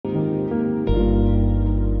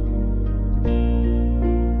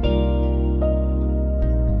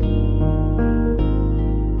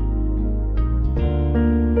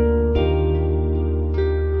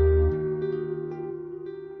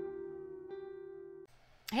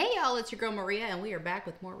Hey y'all, it's your girl Maria, and we are back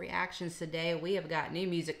with more reactions today. We have got new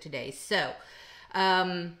music today. So,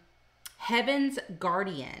 Heaven's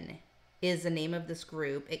Guardian is the name of this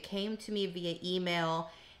group. It came to me via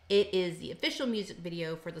email. It is the official music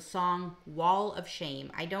video for the song Wall of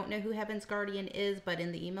Shame. I don't know who Heaven's Guardian is, but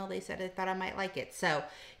in the email they said I thought I might like it. So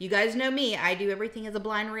you guys know me. I do everything as a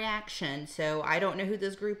blind reaction. So I don't know who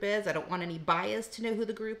this group is. I don't want any bias to know who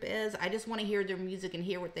the group is. I just want to hear their music and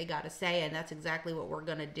hear what they got to say. And that's exactly what we're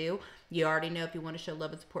going to do. You already know if you want to show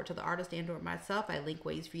love and support to the artist and or myself, I link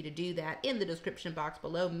ways for you to do that in the description box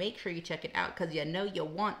below. Make sure you check it out because you know you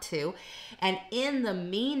want to. And in the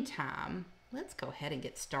meantime, let's go ahead and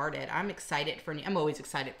get started. I'm excited for I'm always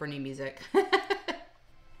excited for new music.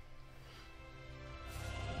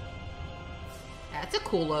 That's a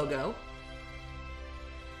cool logo.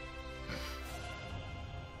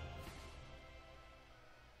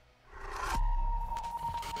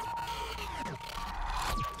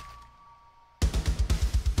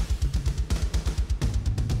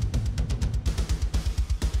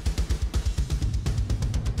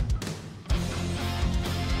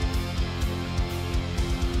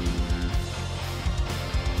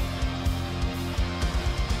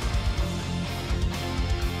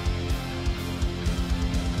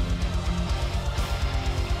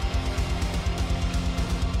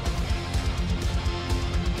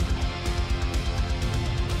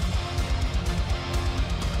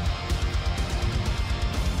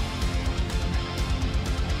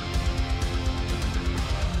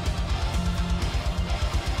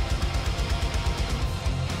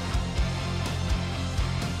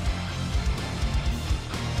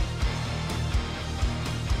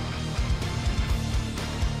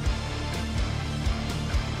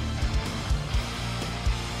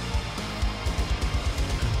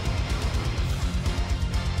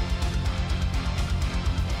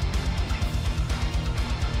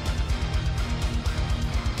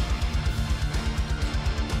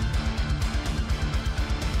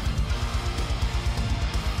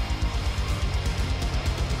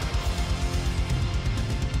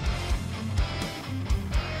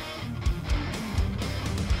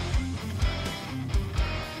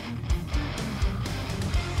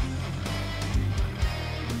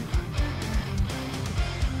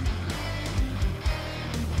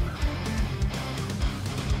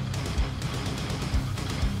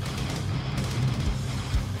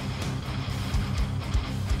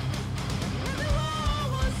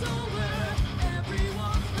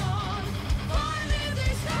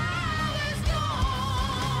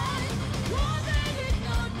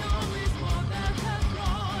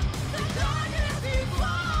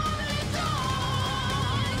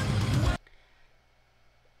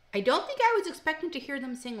 I don't think I was expecting to hear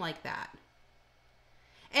them sing like that.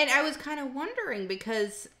 And I was kind of wondering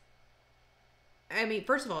because, I mean,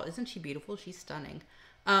 first of all, isn't she beautiful? She's stunning.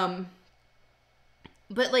 But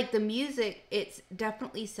like the music, it's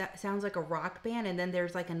definitely sounds like a rock band. And then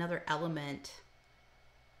there's like another element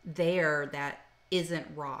there that isn't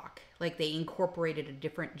rock. Like they incorporated a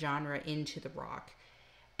different genre into the rock.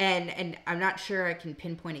 And I'm not sure I can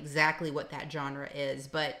pinpoint exactly what that genre is,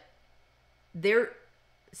 but they're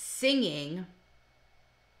singing,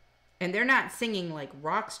 and they're not singing like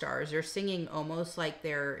rock stars. They're singing almost like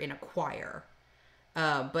they're in a choir,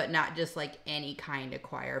 but not just like any kind of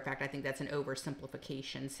choir. In fact, I think that's an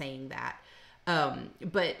oversimplification saying that.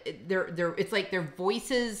 But it's like their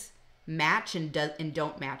voices match and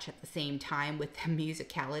don't match at the same time with the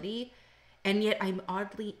musicality, and yet I'm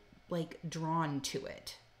oddly like drawn to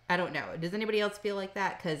it. I don't know. Does anybody else feel like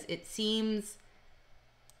that? Because it seems.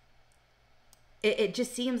 It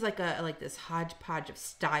just seems like this hodgepodge of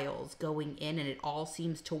styles going in, and it all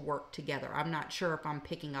seems to work together. I'm not sure if I'm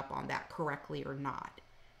picking up on that correctly or not.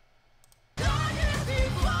 No!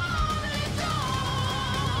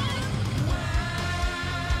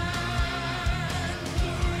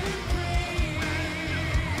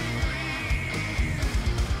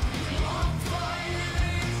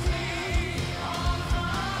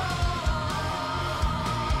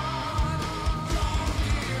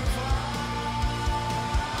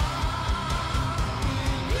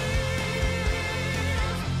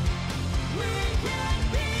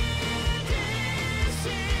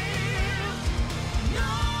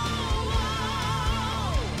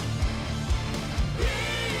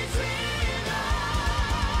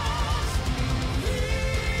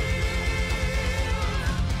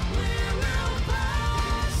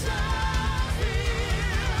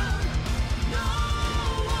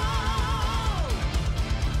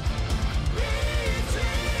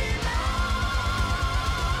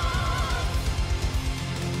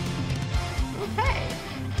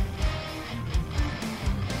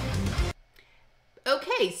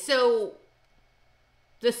 Okay, so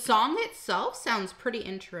the song itself sounds pretty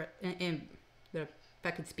interesting. If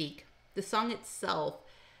I could speak, the song itself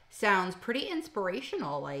sounds pretty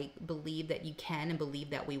inspirational. Like, believe that you can and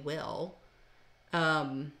believe that we will.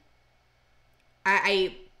 I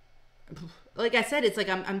like I said, it's like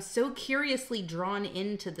I'm so curiously drawn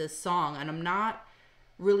into this song, and I'm not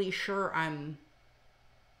really sure I'm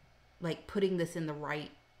like putting this in the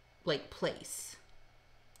right like place.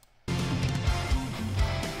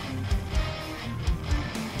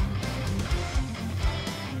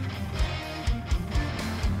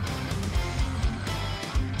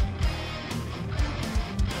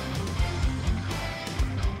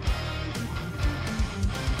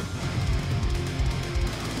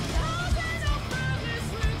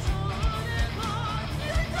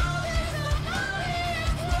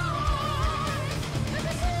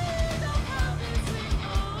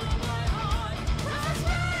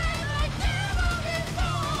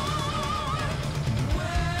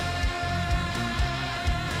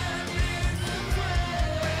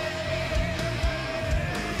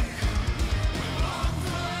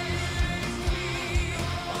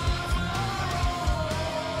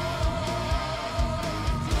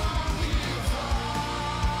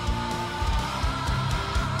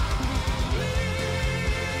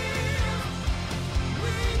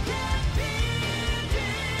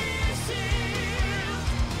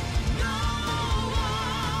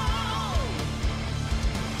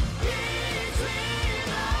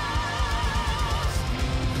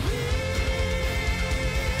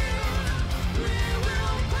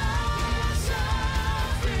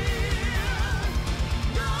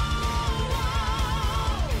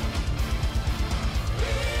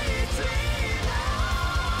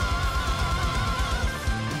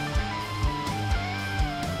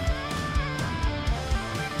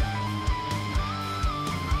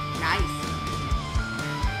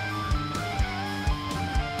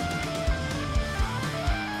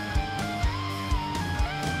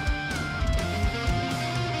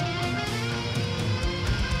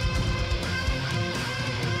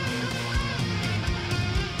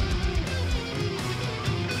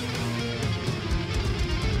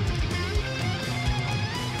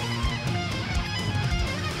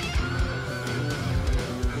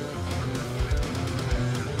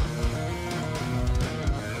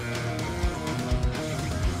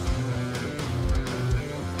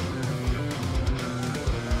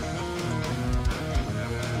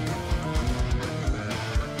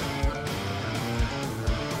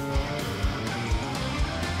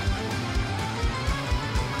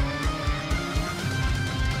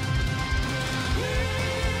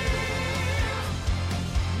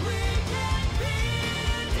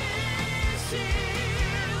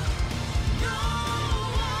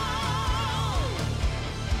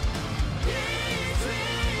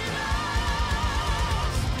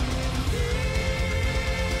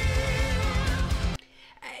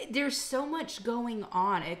 There's so much going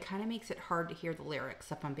on. It kind of makes it hard to hear the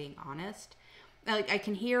lyrics, if I'm being honest. Like, I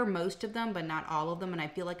can hear most of them, but not all of them, and I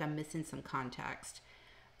feel like I'm missing some context.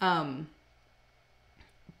 I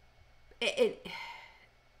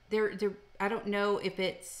don't know if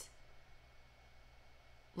it's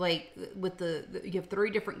like with you have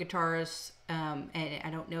 3 different guitarists, and I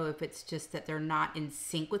don't know if it's just that they're not in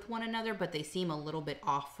sync with one another, but they seem a little bit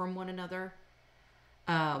off from one another.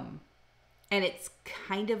 And it's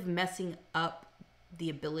kind of messing up the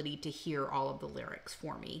ability to hear all of the lyrics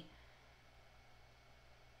for me.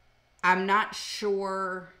 I'm not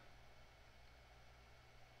sure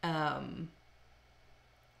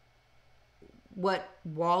what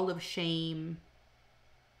wall of shame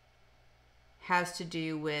has to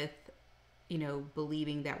do with, you know,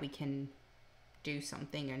 believing that we can do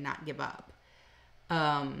something and not give up.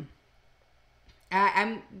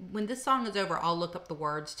 When this song is over, I'll look up the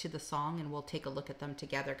words to the song and we'll take a look at them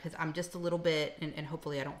together, because I'm just a little bit, and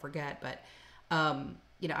hopefully I don't forget, but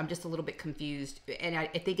you know, I'm just a little bit confused, and I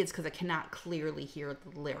think it's because I cannot clearly hear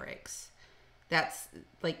the lyrics. That's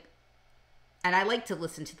like, and I like to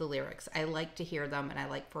listen to the lyrics. I like to hear them, and I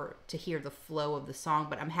like to hear the flow of the song,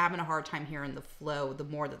 but I'm having a hard time hearing the flow the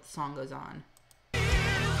more that the song goes on.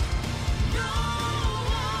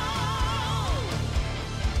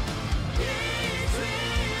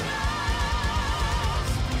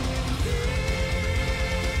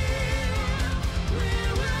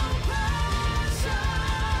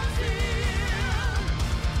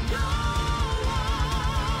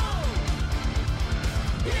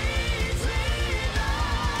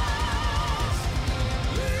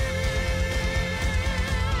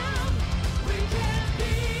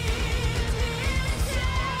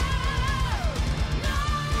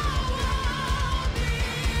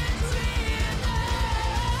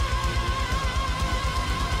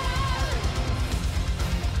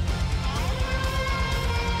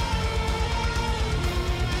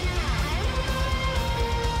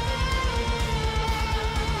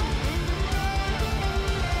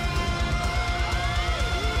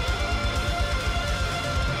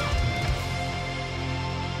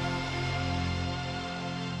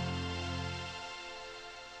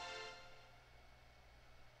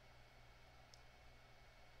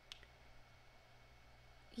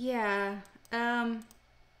 Yeah. I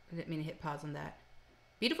didn't mean to hit pause on that.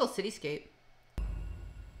 Beautiful cityscape.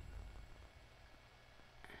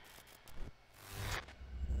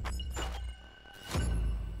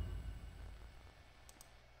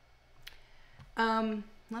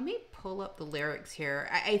 Let me pull up the lyrics here.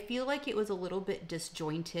 I feel like it was a little bit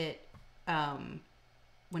disjointed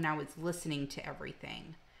when I was listening to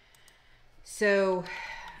everything. So,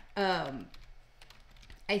 I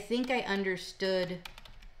think I understood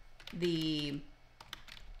the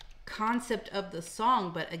concept of the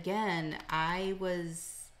song, but again, I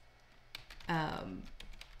was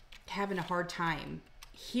having a hard time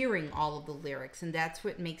hearing all of the lyrics, and that's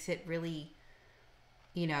what makes it really,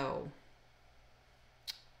 you know,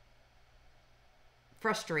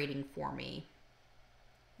 frustrating for me.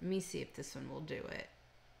 Let me see if this one will do it.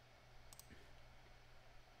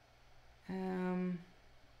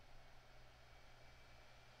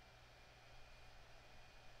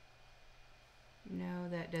 No,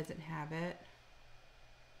 that doesn't have it.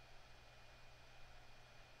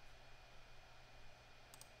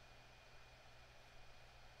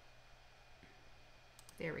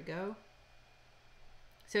 There we go.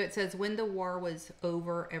 So it says, when the war was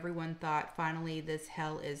over, everyone thought, finally this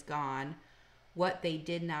hell is gone. What they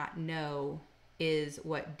did not know is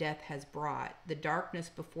what death has brought, the darkness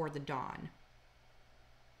before the dawn.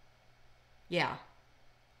 Yeah,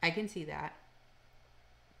 I can see that.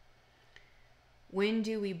 When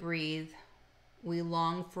do we breathe? We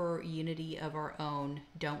long for unity of our own.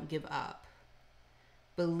 Don't give up.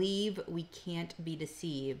 Believe we can't be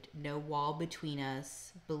deceived. No wall between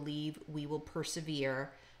us. Believe we will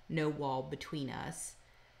persevere. No wall between us.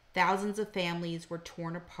 Thousands of families were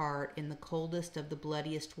torn apart in the coldest of the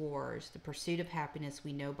bloodiest wars. The pursuit of happiness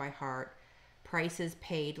we know by heart. Prices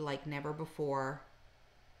paid like never before.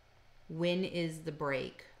 When is the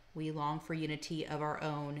break? We long for unity of our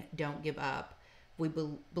own. Don't give up. We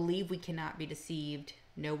believe we cannot be deceived.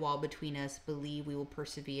 No wall between us. Believe we will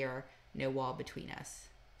persevere. No wall between us.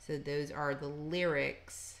 So those are the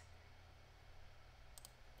lyrics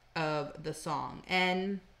of the song.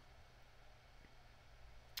 And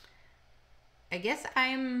I guess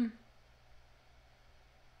I'm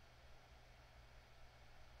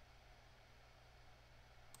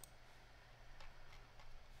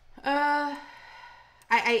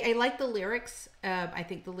I like the lyrics. I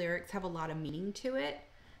think the lyrics have a lot of meaning to it.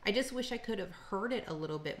 I just wish I could have heard it a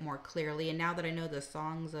little bit more clearly. And now that I know the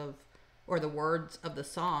songs of, or the words of the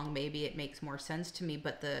song, maybe it makes more sense to me.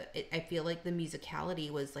 But I feel like the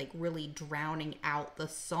musicality was like really drowning out the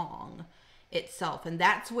song itself. And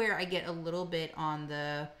that's where I get a little bit on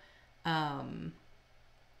the,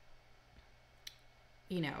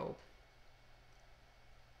 you know,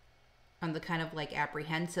 on the kind of like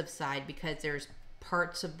apprehensive side, because there's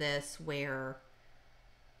parts of this where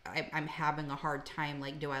I'm having a hard time.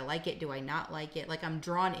 Like, do I like it? Do I not like it? Like, I'm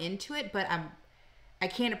drawn into it, but I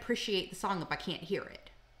can't appreciate the song if I can't hear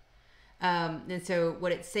it. And so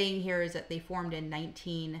what it's saying here is that they formed in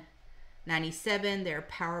 1997. They're a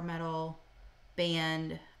power metal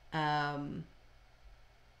band.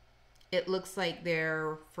 It looks like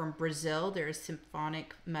they're from Brazil. They're a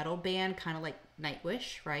symphonic metal band, kind of like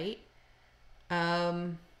Nightwish, right?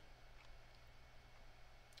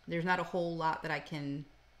 There's not a whole lot that I can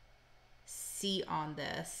see on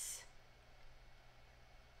this.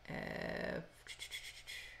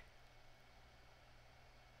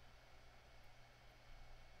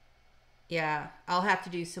 Yeah, I'll have to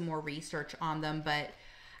do some more research on them. But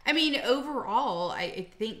I mean, overall, I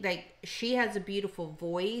think like she has a beautiful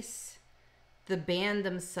voice. The band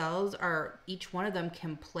themselves are, each one of them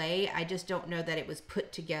can play. I just don't know that it was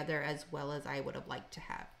put together as well as I would have liked to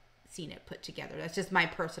have seen it put together. That's just my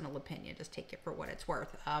personal opinion. Just take it for what it's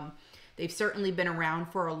worth. They've certainly been around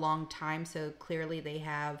for a long time, so clearly they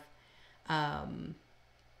have,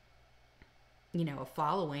 you know, a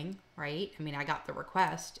following, right? I mean, I got the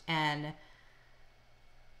request, and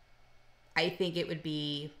I think it would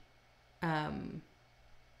be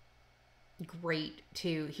great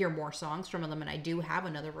to hear more songs from them, and I do have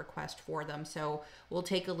another request for them, so we'll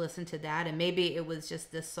take a listen to that. And maybe it was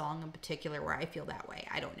just this song in particular where I feel that way.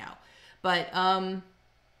 I don't know, but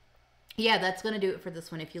yeah, that's gonna do it for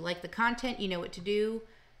this one. If you like the content, you know what to do.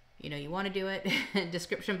 You know you want to do it.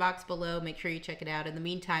 Description box below. Make sure you check it out. In the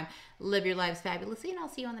meantime, live your lives fabulously, and I'll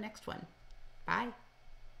see you on the next one. Bye.